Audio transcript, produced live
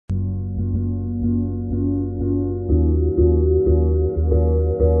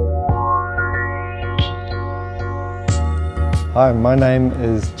Hi, my name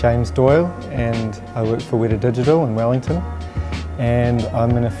is James Doyle and I work for Weta Digital in Wellington, and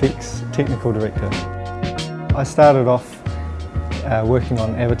I'm an effects technical director. I started off working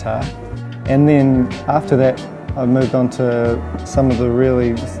on Avatar, and then after that I moved on to some of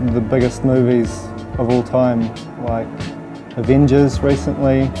the biggest movies of all time, like Avengers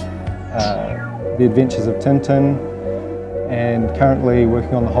recently, The Adventures of Tintin, and currently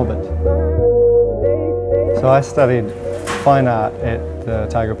working on The Hobbit. So I studied Fine Art at the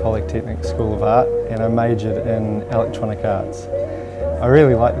Otago Polytechnic School of Art, and I majored in electronic arts. I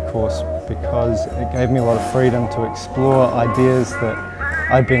really liked the course because it gave me a lot of freedom to explore ideas that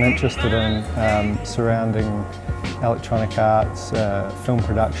I'd been interested in surrounding electronic arts, film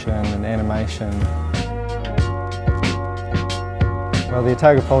production and animation. Well, the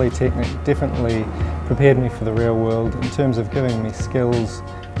Otago Polytechnic definitely prepared me for the real world in terms of giving me skills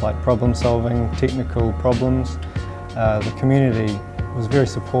like problem solving, technical problems. The community was very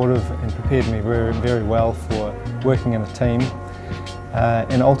supportive and prepared me very well for working in a team.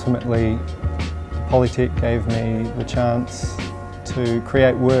 And ultimately, the Polytech gave me the chance to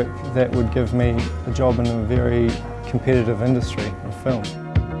create work that would give me a job in a very competitive industry of film.